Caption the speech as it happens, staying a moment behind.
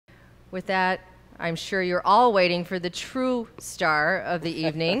With that, I'm sure you're all waiting for the true star of the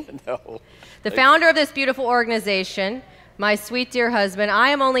evening. No. The founder of this beautiful organization, my sweet dear husband. I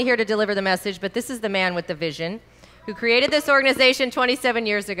am only here to deliver the message, but this is the man with the vision who created this organization 27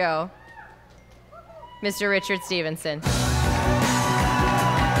 years ago, Mr. Richard Stephenson.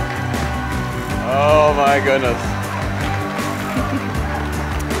 Oh, my goodness.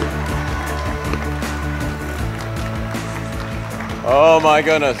 Oh, my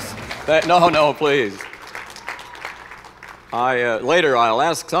goodness. No, please. Later, I'll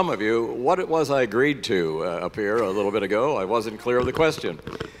ask some of you what it was I agreed to up here a little bit ago. I wasn't clear of the question.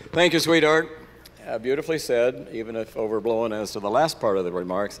 Thank you, sweetheart. Beautifully said, even if overblown as to the last part of the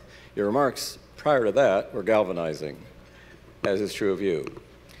remarks. Your remarks prior to that were galvanizing, as is true of you.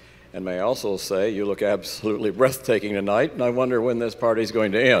 And may I also say, you look absolutely breathtaking tonight, and I wonder when this party's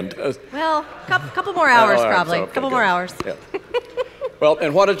going to end. Well, couple more hours, probably. Okay, couple more hours. Yeah. Well,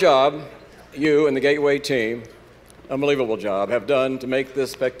 and what a job you and the Gateway team, unbelievable job, have done to make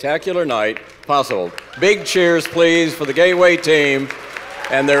this spectacular night possible. Big cheers, please, for the Gateway team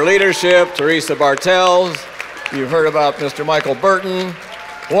and their leadership, Teresa Bartels. You've heard about Mr. Michael Burton.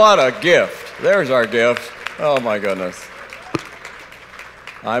 What a gift. There's our gift. Oh, my goodness.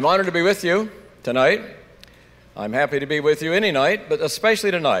 I'm honored to be with you tonight. I'm happy to be with you any night, but especially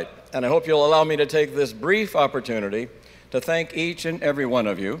tonight. And I hope you'll allow me to take this brief opportunity to thank each and every one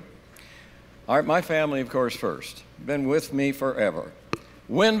of you. My family, of course, first. Been with me forever.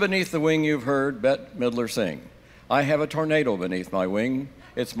 Wind beneath the wing, you've heard Bette Midler sing. I have a tornado beneath my wing.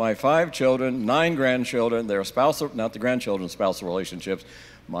 It's my 5 children, 9 grandchildren, their spousal, not the grandchildren's spousal relationships,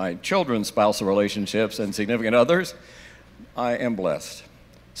 my children's spousal relationships and significant others. I am blessed.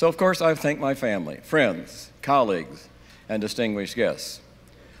 So, of course, I thank my family, friends, colleagues, and distinguished guests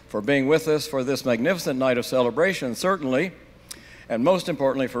for being with us for this magnificent night of celebration, certainly, and most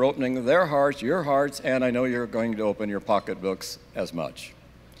importantly, for opening their hearts, your hearts, and I know you're going to open your pocketbooks as much.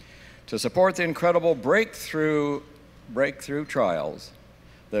 To support the incredible breakthrough trials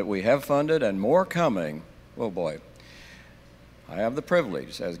that we have funded and more coming, oh boy, I have the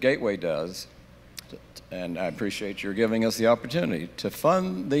privilege, as Gateway does, and I appreciate your giving us the opportunity to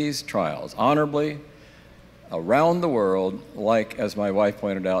fund these trials honorably around the world, like, as my wife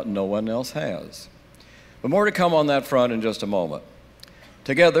pointed out, no one else has. But more to come on that front in just a moment.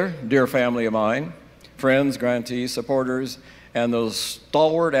 Together, dear family of mine, friends, grantees, supporters, and those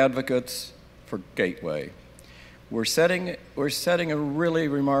stalwart advocates for Gateway, we're setting a really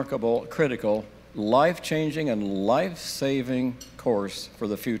remarkable, critical, life-changing, and life-saving course for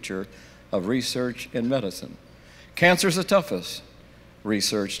the future of research in medicine. Cancer's the toughest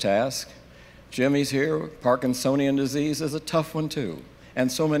research task. Jimmy's here. Parkinsonian disease is a tough one too,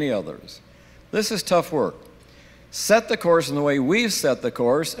 and so many others. This is tough work. Set the course in the way we've set the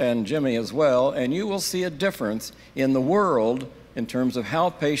course, and Jimmy as well, and you will see a difference in the world in terms of how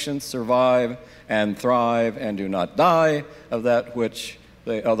patients survive and thrive and do not die of that which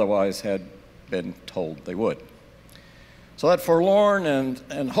they otherwise had been told they would. So that forlorn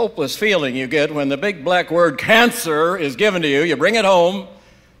and hopeless feeling you get when the big black word cancer is given to you, you bring it home,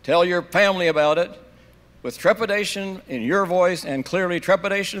 tell your family about it with trepidation in your voice and clearly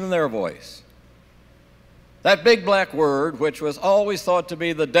trepidation in their voice. That big black word, which was always thought to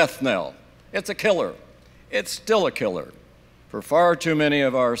be the death knell, it's a killer. It's still a killer for far too many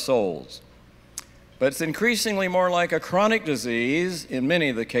of our souls. But it's increasingly more like a chronic disease in many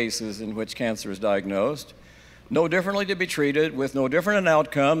of the cases in which cancer is diagnosed, no differently to be treated with no different an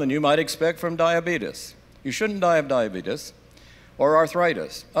outcome than you might expect from diabetes. You shouldn't die of diabetes or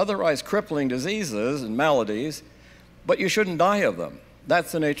arthritis, otherwise crippling diseases and maladies, but you shouldn't die of them.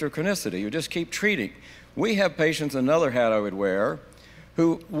 That's the nature of chronicity. You just keep treating. We have patients, another hat I would wear,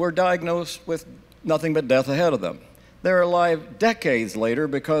 who were diagnosed with nothing but death ahead of them. They're alive decades later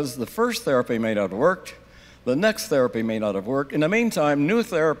because the first therapy may not have worked, the next therapy may not have worked. In the meantime, new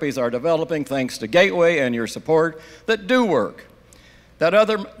therapies are developing thanks to Gateway and your support that do work.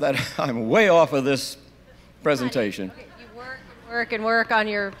 I'm way off of this presentation. Okay, you work on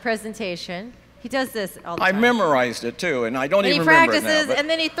your presentation. He does this all the time. I memorized it too, and I don't even remember it now. He practices, and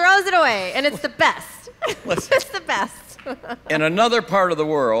then he throws it away, and it's the best. It's the best. In another part of the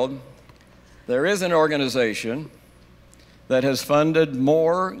world, there is an organization that has funded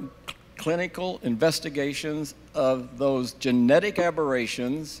more clinical investigations of those genetic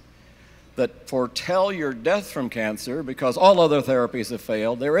aberrations that foretell your death from cancer because all other therapies have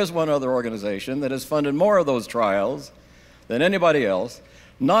failed. There is one other organization that has funded more of those trials than anybody else,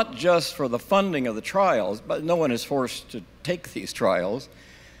 not just for the funding of the trials, but no one is forced to take these trials.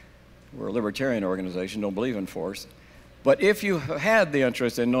 We're a libertarian organization, don't believe in force. But if you have had the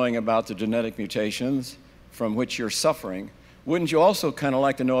interest in knowing about the genetic mutations from which you're suffering, wouldn't you also kind of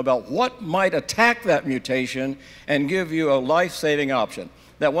like to know about what might attack that mutation and give you a life-saving option?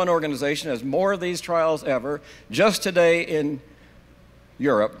 That one organization has more of these trials ever. Just today in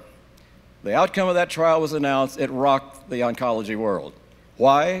Europe, the outcome of that trial was announced. It rocked the oncology world.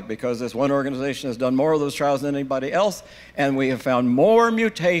 Why? Because this one organization has done more of those trials than anybody else, and we have found more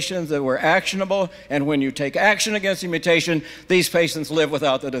mutations that were actionable, and when you take action against a mutation, these patients live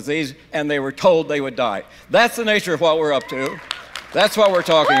without the disease, and they were told they would die. That's the nature of what we're up to. That's what we're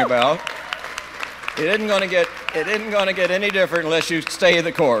talking about. It isn't going to get any different unless you stay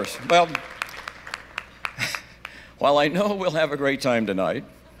the course. Well, while I know we'll have a great time tonight,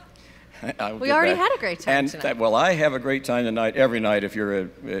 we already had a great time tonight. Well, I have a great time tonight every night if you're and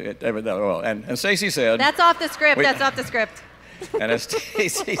Stacie said... That's off the script. That's off the script. And as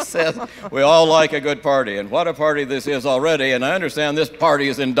Stacie says, we all like a good party. And what a party this is already. And I understand this party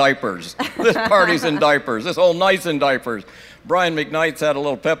is in diapers. This party's in diapers. This whole night's in diapers. Brian McKnight's had a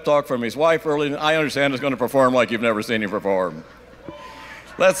little pep talk from his wife earlier. I understand he's going to perform like you've never seen him perform.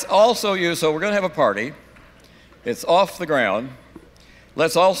 Let's also use... So we're going to have a party. It's off the ground.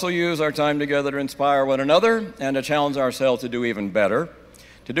 Let's also use our time together to inspire one another and to challenge ourselves to do even better,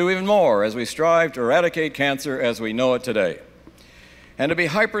 to do even more as we strive to eradicate cancer as we know it today, and to be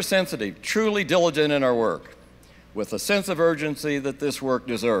hypersensitive, truly diligent in our work, with a sense of urgency that this work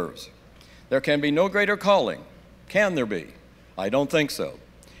deserves. There can be no greater calling. Can there be? I don't think so.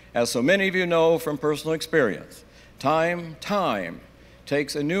 As so many of you know from personal experience, time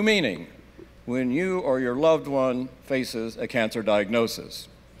takes a new meaning when you or your loved one faces a cancer diagnosis.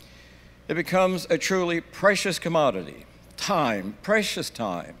 It becomes a truly precious commodity, time, precious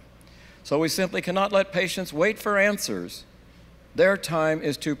time. So we simply cannot let patients wait for answers. Their time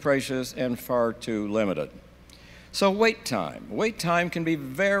is too precious and far too limited. So wait time. Wait time can be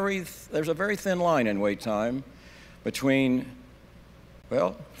there's a very thin line in wait time between,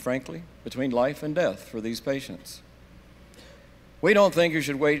 well, frankly, between life and death for these patients. We don't think you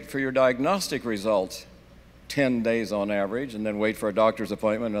should wait for your diagnostic results 10 days on average and then wait for a doctor's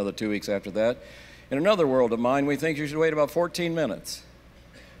appointment another 2 weeks after that. In another world of mine, we think you should wait about 14 minutes.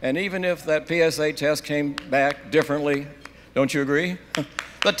 And even if that PSA test came back differently, don't you agree?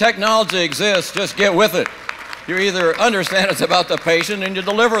 The technology exists, just get with it. You either understand it's about the patient and you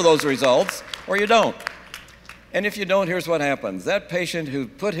deliver those results, or you don't. And if you don't, here's what happens. That patient who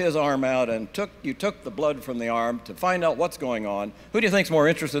put his arm out and you took the blood from the arm to find out what's going on, who do you think's more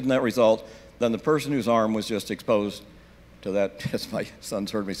interested in that result than the person whose arm was just exposed to that, as my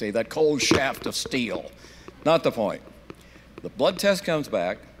son's heard me say, that cold shaft of steel? Not the point. The blood test comes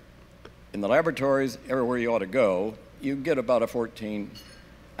back. In the laboratories, everywhere you ought to go, you get about a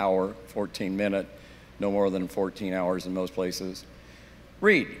 14-hour, 14-minute, no more than 14 hours in most places,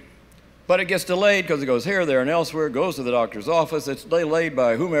 read. But it gets delayed because it goes here, there, and elsewhere. It goes to the doctor's office. It's delayed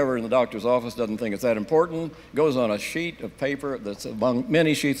by whomever in the doctor's office doesn't think it's that important. It goes on a sheet of paper that's among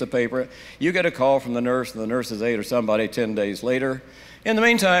many sheets of paper. You get a call from the nurse, and the nurse's aide or somebody 10 days later. In the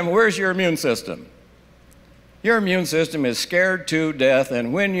meantime, where's your immune system? Your immune system is scared to death,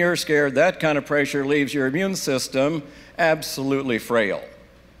 and when you're scared, that kind of pressure leaves your immune system absolutely frail,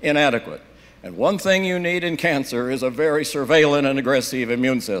 inadequate. And one thing you need in cancer is a very surveillant and aggressive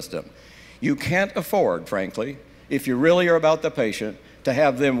immune system. You can't afford, frankly, if you really are about the patient, to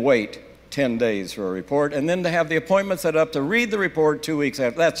have them wait 10 days for a report and then to have the appointment set up to read the report 2 weeks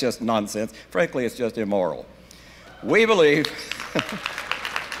after. That's just nonsense. Frankly, it's just immoral. We believe...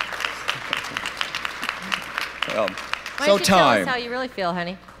 Why don't you tell us how you really feel,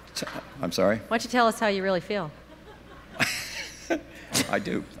 honey? I'm sorry? Why don't you tell us how you really feel? I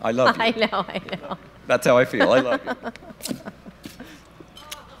do. I love you. I know. That's how I feel. I love you.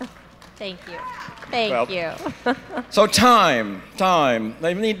 Thank you. Thank you. So time.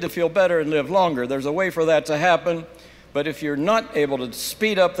 They need to feel better and live longer. There's a way for that to happen. But if you're not able to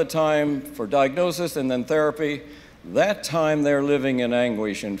speed up the time for diagnosis and then therapy, that time they're living in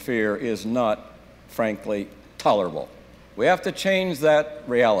anguish and fear is not, frankly, tolerable. We have to change that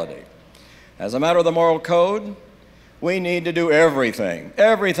reality. As a matter of the moral code, we need to do everything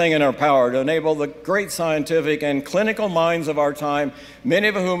in our power to enable the great scientific and clinical minds of our time, many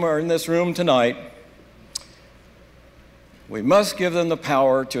of whom are in this room tonight. We must give them the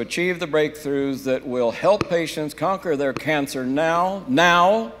power to achieve the breakthroughs that will help patients conquer their cancer now,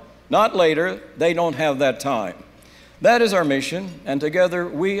 not later. They don't have that time. That is our mission, and together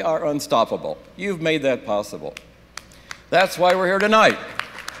we are unstoppable. You've made that possible. That's why we're here tonight.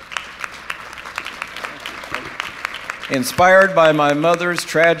 Inspired by my mother's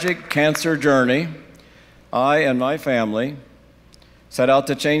tragic cancer journey, I and my family set out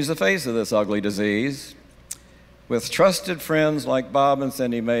to change the face of this ugly disease with trusted friends like Bob and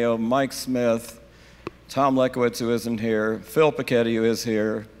Cindy Mayo, Mike Smith, Tom Lekowitz, who isn't here, Phil Piketty, who is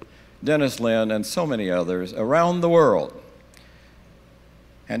here, Dennis Lynn, and so many others around the world.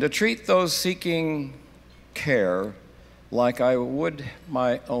 And to treat those seeking care like I would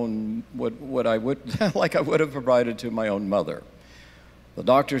like I would have provided to my own mother. The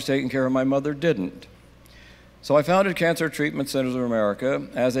doctors taking care of my mother didn't. So I founded Cancer Treatment Centers of America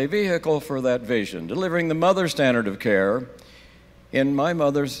as a vehicle for that vision, delivering the mother standard of care in my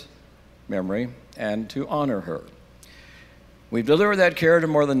mother's memory and to honor her. We've delivered that care to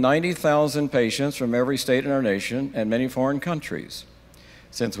more than 90,000 patients from every state in our nation and many foreign countries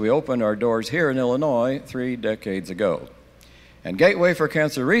since we opened our doors here in Illinois 3 decades ago. And Gateway for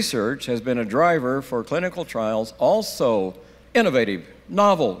Cancer Research has been a driver for clinical trials, also innovative,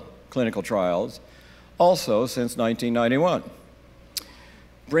 novel clinical trials, also since 1991,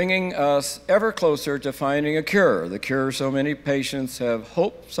 bringing us ever closer to finding a cure, the cure so many patients have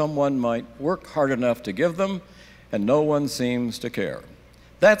hoped someone might work hard enough to give them, and no one seems to care.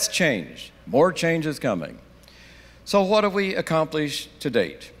 That's change. More change is coming. So what have we accomplished to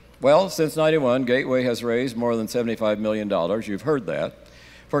date? Well, since '91, Gateway has raised more than $75 million, you've heard that,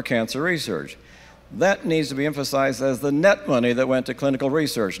 for cancer research. That needs to be emphasized as the net money that went to clinical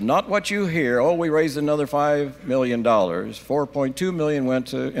research, not what you hear, oh, we raised another $5 million. $4.2 million went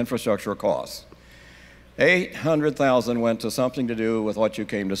to infrastructural costs. $800,000 went to something to do with what you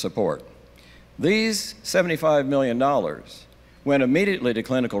came to support. These $75 million went immediately to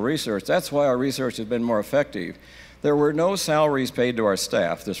clinical research. That's why our research has been more effective. There were no salaries paid to our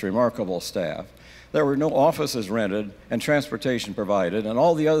staff, this remarkable staff. There were no offices rented and transportation provided and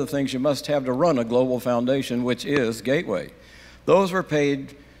all the other things you must have to run a global foundation, which is Gateway. Those were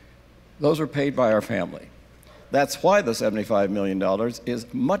paid by our family. That's why the $75 million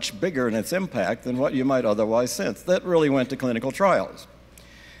is much bigger in its impact than what you might otherwise sense. That really went to clinical trials.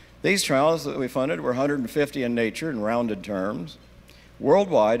 These trials that we funded were 150 in nature in rounded terms,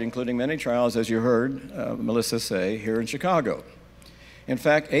 worldwide, including many trials, as you heard Melissa say, here in Chicago. In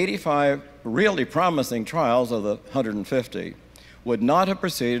fact, 85 really promising trials of the 150 would not have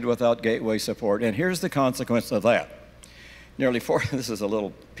proceeded without Gateway support, and here's the consequence of that. This is a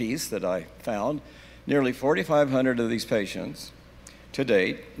little piece that I found, nearly 4,500 of these patients to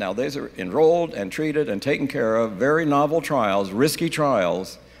date, now these are enrolled and treated and taken care of, very novel trials, risky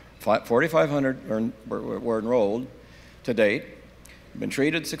trials, 4,500 were enrolled to date, been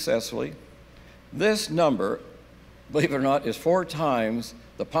treated successfully. This number, believe it or not, is 4 times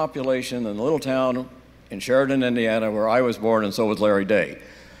the population in the little town in Sheridan, Indiana, where I was born, and so was Larry Day.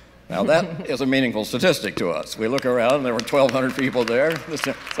 Now that is a meaningful statistic to us. We look around, and there were 1,200 people there.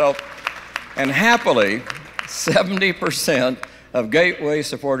 And happily, 70% of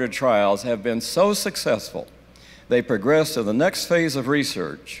Gateway-supported trials have been so successful, they progress to the next phase of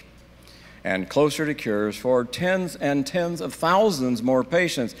research and closer to cures for tens and tens of thousands more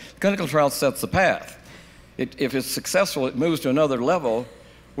patients. The clinical trial sets the path. If it's successful, it moves to another level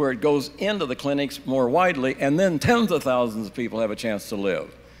where it goes into the clinics more widely, and then tens of thousands of people have a chance to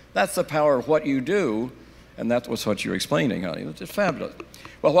live. That's the power of what you do, and that's what you're explaining, honey. It's just fabulous.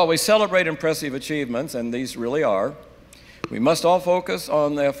 Well, while we celebrate impressive achievements, and these really are, we must all focus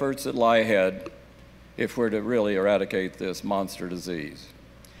on the efforts that lie ahead if we're to really eradicate this monster disease.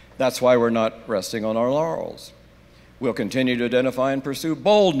 That's why we're not resting on our laurels. We'll continue to identify and pursue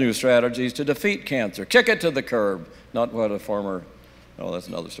bold new strategies to defeat cancer. Kick it to the curb. Not what a former, oh, that's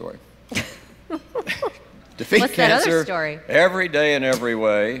another story. Defeat What's cancer that other story? Every day in every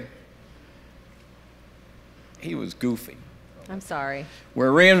way. He was goofy. I'm sorry.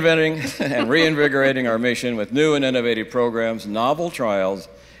 We're reinventing and reinvigorating our mission with new and innovative programs, novel trials,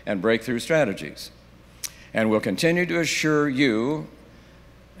 and breakthrough strategies. And we'll continue to assure you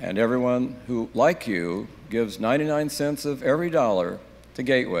and everyone who, like you, gives 99 cents of every dollar to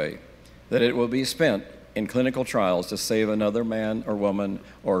Gateway, that it will be spent in clinical trials to save another man or woman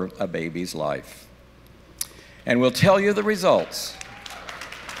or a baby's life. And we'll tell you the results.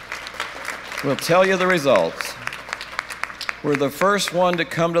 We'll tell you the results. We're the first one to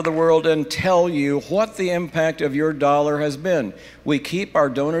come to the world and tell you what the impact of your dollar has been. We keep our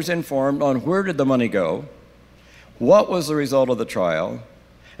donors informed on where did the money go, what was the result of the trial,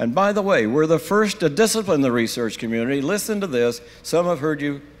 and by the way, we're the first to discipline the research community. Listen to this. Some have heard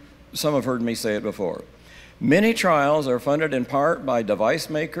me say it before. Many trials are funded in part by device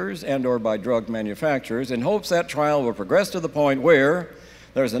makers and or by drug manufacturers in hopes that trial will progress to the point where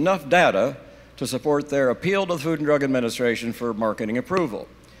there's enough data to support their appeal to the Food and Drug Administration for marketing approval.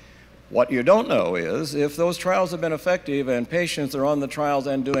 What you don't know is if those trials have been effective and patients are on the trials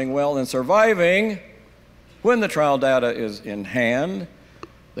and doing well and surviving, when the trial data is in hand,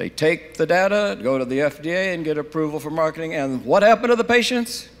 they take the data, go to the FDA and get approval for marketing, and what happened to the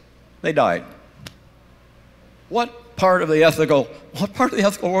patients? They died. What part of the ethical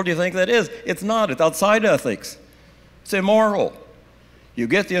world do you think that is? It's not. It's outside ethics. It's immoral. You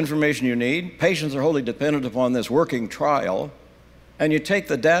get the information you need. Patients are wholly dependent upon this working trial, and you take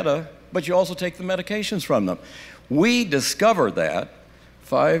the data, but you also take the medications from them. We discovered that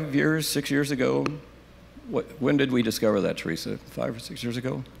 5 years, 6 years ago. When did we discover that, Teresa? 5 or 6 years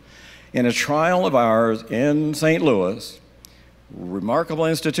ago? In a trial of ours in St. Louis, remarkable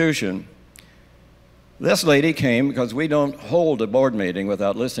institution. This lady came because we don't hold a board meeting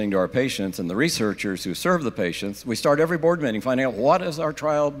without listening to our patients and the researchers who serve the patients. We start every board meeting finding out what has our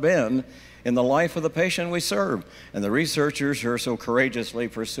trial been in the life of the patient we serve, and the researchers who are so courageously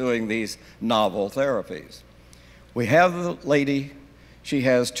pursuing these novel therapies. We have the lady, she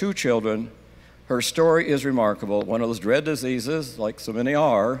has 2 children. Her story is remarkable. One of those dread diseases, like so many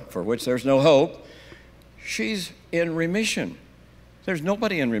are, for which there's no hope. She's in remission. There's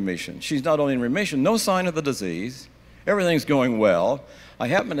nobody in remission. She's not only in remission, no sign of the disease. Everything's going well. I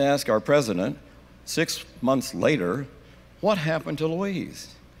happened to ask our president 6 months later, what happened to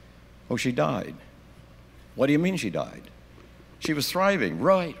Louise? Oh, she died. What do you mean she died? She was thriving,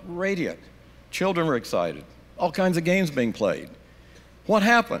 right, radiant. Children were excited. All kinds of games being played. What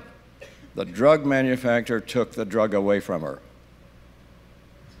happened? The drug manufacturer took the drug away from her.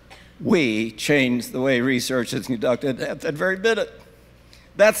 We changed the way research is conducted at that very minute.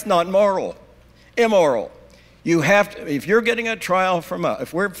 That's not moral, immoral. You have to, if you're getting a trial from us,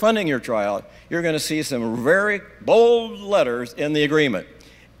 if we're funding your trial, you're going to see some very bold letters in the agreement.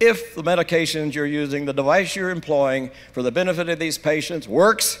 If the medications you're using, the device you're employing for the benefit of these patients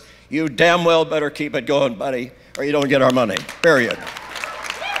works, you damn well better keep it going, buddy, or you don't get our money, period.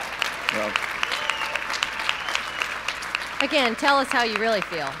 Well, again, tell us how you really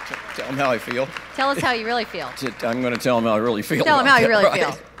feel. Tell them how I feel. Tell us how you really feel. I'm going to tell them how I really feel. Tell them how you really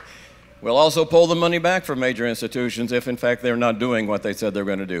feel. We'll also pull the money back from major institutions if, in fact, they're not doing what they said they're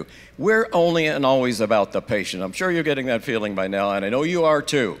going to do. We're only and always about the patient. I'm sure you're getting that feeling by now, and I know you are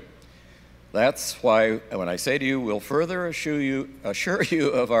too. That's why when I say to you, we'll further assure you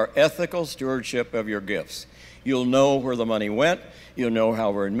of our ethical stewardship of your gifts. You'll know where the money went. You'll know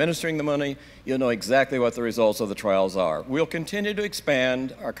how we're administering the money. You'll know exactly what the results of the trials are. We'll continue to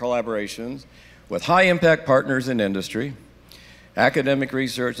expand our collaborations with high-impact partners in industry, academic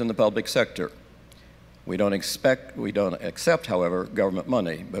research, and the public sector. We don't accept, however, government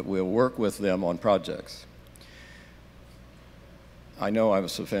money, but we'll work with them on projects. I know I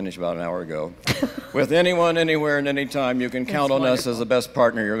was finished about an hour ago. With anyone, anywhere, and anytime, you can count on us as the best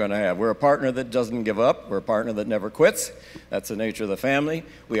partner you're going to have. We're a partner that doesn't give up. We're a partner that never quits. That's the nature of the family.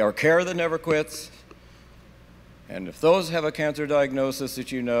 We are care that never quits. And if those have a cancer diagnosis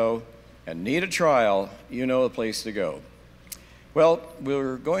that you know and need a trial, you know the place to go. Well,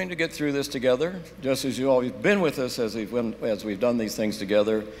 we're going to get through this together, just as you've always been with us as we've done these things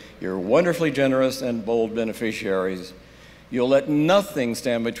together. You're wonderfully generous and bold beneficiaries. You'll let nothing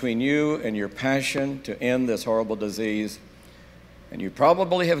stand between you and your passion to end this horrible disease. And you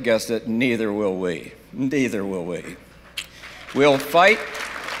probably have guessed it, neither will we. Neither will we. We'll fight.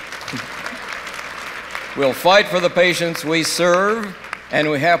 We'll fight for the patients we serve, and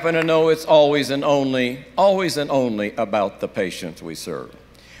we happen to know it's always and only about the patients we serve.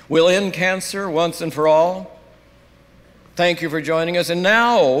 We'll end cancer once and for all. Thank you for joining us. And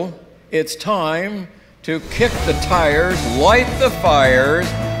now it's time to kick the tires, light the fires,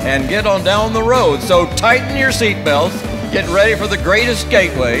 and get on down the road. So tighten your seatbelts, get ready for the greatest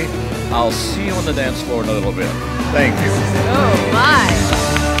gateway. I'll see you on the dance floor in a little bit. Thank you. Oh, my.